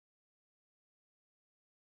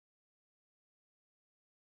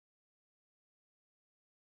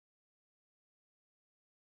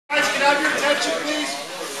Guys, can I have your attention, please?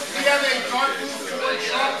 We have a dark blue Ford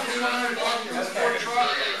truck. Anyone have a dark blue Ford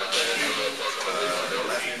truck?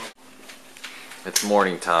 It's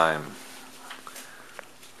morning time.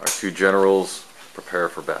 Our two generals prepare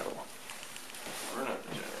for battle. We're not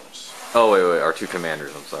the generals. Oh, wait, our two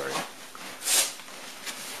commanders, I'm sorry.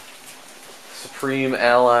 Supreme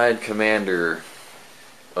Allied Commander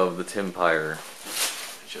of the Timpire.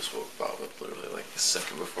 I just woke Bob up literally like a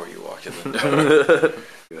second before you walked in the door.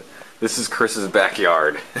 This is Chris's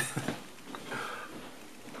backyard.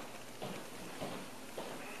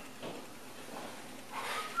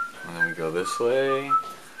 And then we go this way,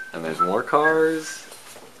 and there's more cars.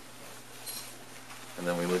 And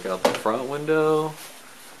then we look out the front window,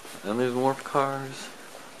 and there's more cars.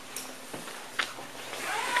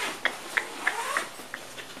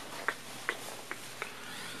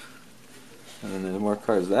 And then there's more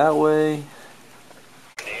cars that way.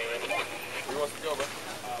 Who wants to go, bro?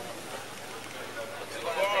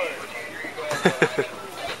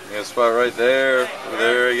 Yeah, spot right there. Over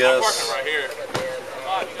there, I guess. Right here.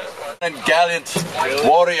 And gallant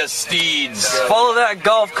warrior steeds. Follow that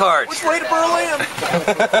golf cart. Which way to Berlin?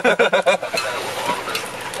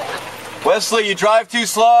 Wesley, you drive too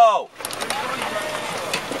slow.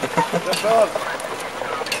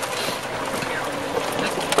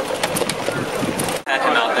 Had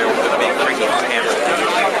him out there with a big freaking hammer.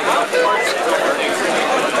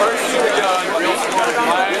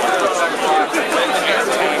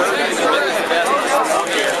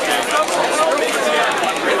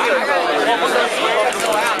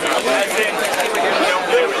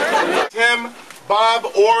 Tim, Bob,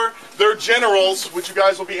 or their generals, which you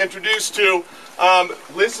guys will be introduced to,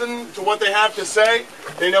 listen to what they have to say.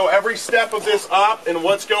 They know every step of this op and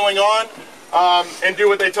what's going on, and do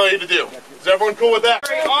what they tell you to do. Is everyone cool with that?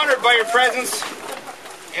 Very honored by your presence,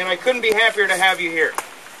 and I couldn't be happier to have you here.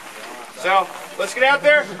 So, let's get out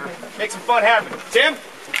there, make some fun happen. Tim?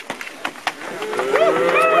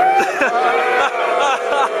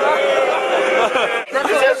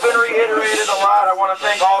 This has been reiterated a lot. I want to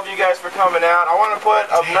thank all of you guys for coming out. I want to put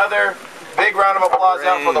another big round of applause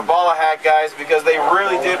out for the Balla Hack guys, because they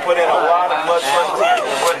really did put in a lot of blood, sweat, and tears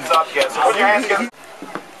to put this up together. So put your hands together.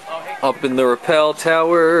 Up in the rappel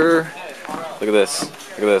tower. Look at this.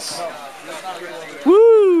 Look at this.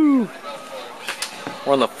 Woo!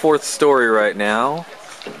 We're on the 4th story right now.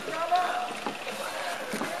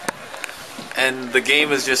 And the game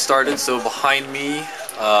has just started, so behind me,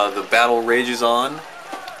 the battle rages on.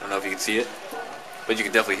 I don't know if you can see it, but you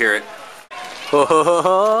can definitely hear it.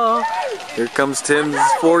 Here comes Tim's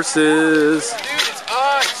forces. Dude, it's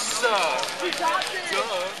us. We got this.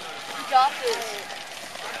 We got this.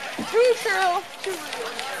 True, true.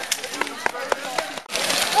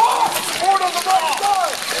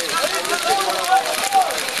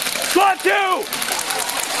 Squad 2!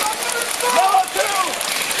 Level 2!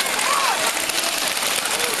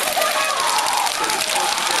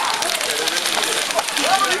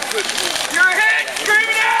 You're hit! Scream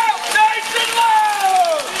it out! Nice and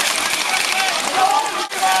loud!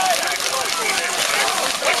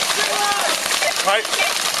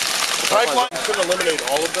 Pipeline couldn't eliminate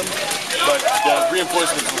all of them, but the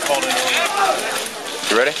reinforcements were called in earlier.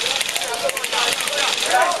 You ready?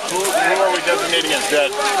 Who are we designating as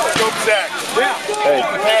dead? Scope Zach. Yeah. Hey,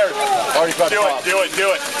 prepared. Already caught the top. Do it.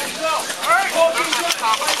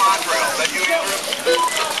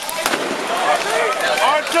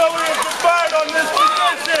 Artillery is fired on this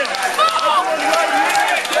position.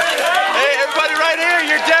 Hey, everybody right here,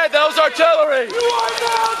 you're dead. That was artillery. You are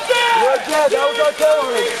now dead. You're dead. That was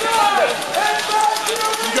artillery.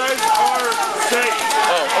 You guys are safe.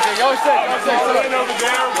 Oh, okay, y'all are safe. Over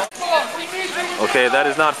there. Okay, that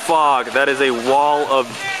is not fog. That is a wall of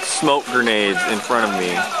smoke grenades in front of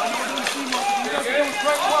me.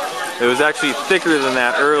 It was actually thicker than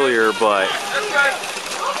that earlier, but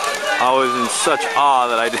I was in such awe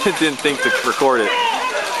that I didn't think to record it.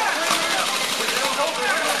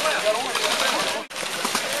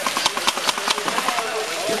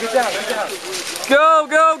 Go,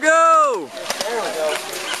 go, go!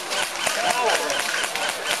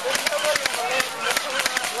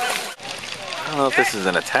 I don't know if this is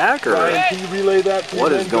an attack or Can you relay that?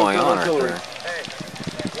 what is going on right there. Hey,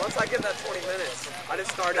 once I get that 20 minutes, I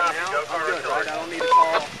just started now. I'm good, right? I don't need to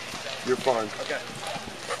call. You're fine. Okay.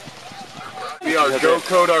 We are Go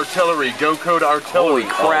Code Artillery. Go Code Artillery. Holy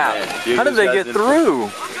crap. How did they get through?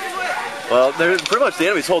 Well, they're pretty much the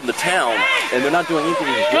enemy's holding the town, and they're not doing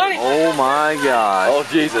anything. Oh my god. Oh,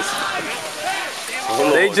 Jesus.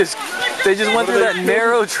 They just went through that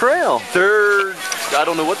narrow trail. They're, I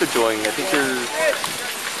don't know what they're doing. I think they're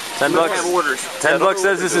 $10 bucks. Have orders. $10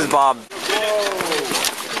 says this is Bob.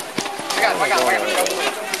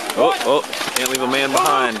 Oh, can't leave a man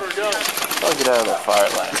behind. I'll get out of that fire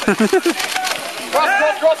line.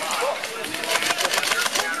 Cross.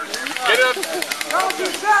 Get in.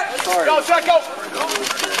 Go, set, go.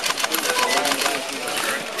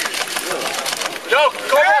 Go,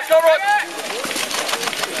 Russ.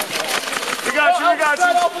 We got you.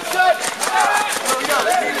 Open set.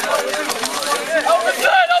 Open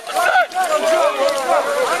set.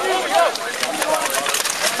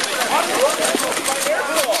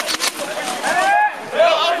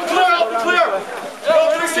 Clear.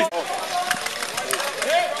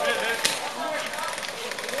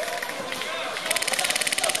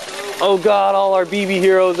 Oh God, all our BB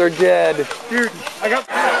heroes are dead. Dude,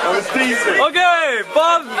 that was decent. Okay,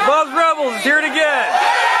 Bob's Rebels is here it again.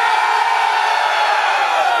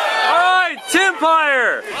 All right,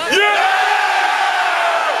 Timpire. Yeah!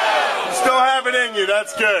 You still have it in you.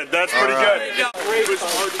 That's good. That's pretty good. It was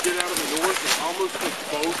hard to get out of the north. It almost took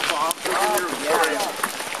both Bobs over here.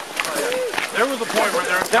 There was a point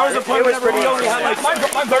where we only had like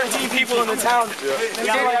 13 people in the town. We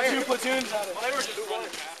got like 2 platoons.